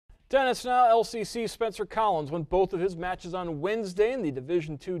Tennis now, LCC Spencer Collins won both of his matches on Wednesday in the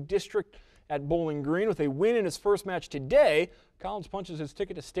Division II district at Bowling Green. With a win in his first match today, Collins punches his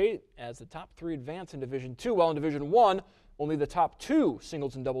ticket to state as the top three advance in Division II, while in Division I, only the top two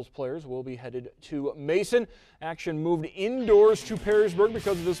singles and doubles players will be headed to Mason. Action moved indoors to Perrysburg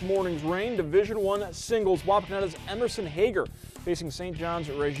because of this morning's rain. Division I singles, Wapakoneta's Emerson Hager facing St. John's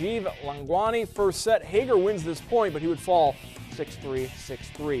Rajiv Langwani. First set, Hager wins this point, but he would fall 6-3,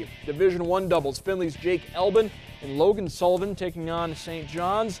 6-3. Division I doubles, Finley's Jake Elbin and Logan Sullivan taking on St.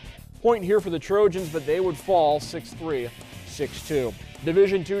 John's. Point here for the Trojans, but they would fall 6-3, 6-2.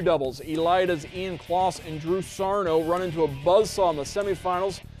 Division II doubles, Elida's Ian Kloss and Drew Sarno run into a buzzsaw in the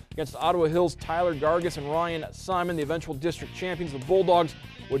semifinals against Ottawa Hills' Tyler Gargis and Ryan Simon. The eventual district champions, the Bulldogs,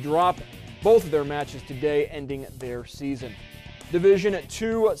 would drop both of their matches today, ending their season. Division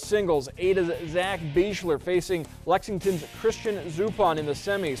II singles, Ada's Zach Beechler facing Lexington's Christian Zupan in the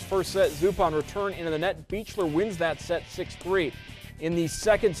semis. First set, Zupan return into the net. Beechler wins that set 6-3. In the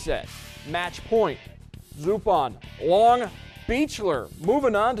second set, match point, Zupan long, Beechler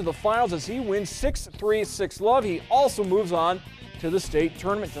moving on to the finals as he wins 6-3, 6-love. He also moves on to the state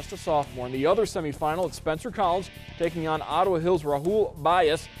tournament, just a sophomore. In the other semifinal, it's Spencer Collins taking on Ottawa Hills' Rahul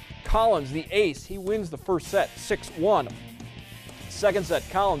Bias. Collins, the ace, he wins the first set 6-1. Second set,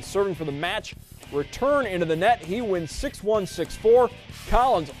 Collins serving for the match return into the net. He wins 6-1, 6-4.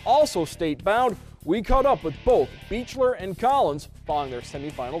 Collins also state bound. We caught up with both Beechler and Collins following their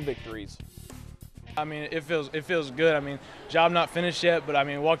semifinal victories. I mean, it feels good. I mean, job not finished yet, but I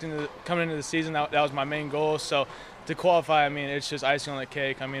mean, coming into the season, that was my main goal. So to qualify, I mean, it's just icing on the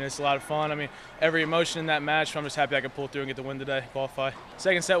cake. I mean, it's a lot of fun. I mean, every emotion in that match. So I'm just happy I could pull through and get the win today, qualify.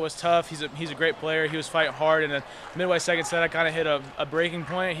 Second set was tough. He's a great player. He was fighting hard, and then midway second set, I kind of hit a breaking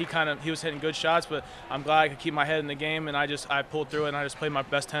point. He was hitting good shots, but I'm glad I could keep my head in the game, and I pulled through it, and I just played my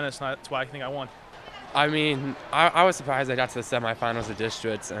best tennis, and that's why I think I won. I mean, I was surprised I got to the semifinals of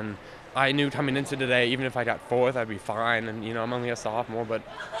districts, and I knew coming into today, even if I got fourth, I'd be fine. And, you know, I'm only a sophomore, but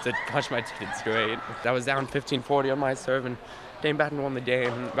to punch my ticket's great. I was down 15-40 on my serve and came back and won the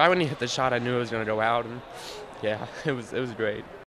game. Right when he hit the shot, I knew it was going to go out. And, yeah, it was great.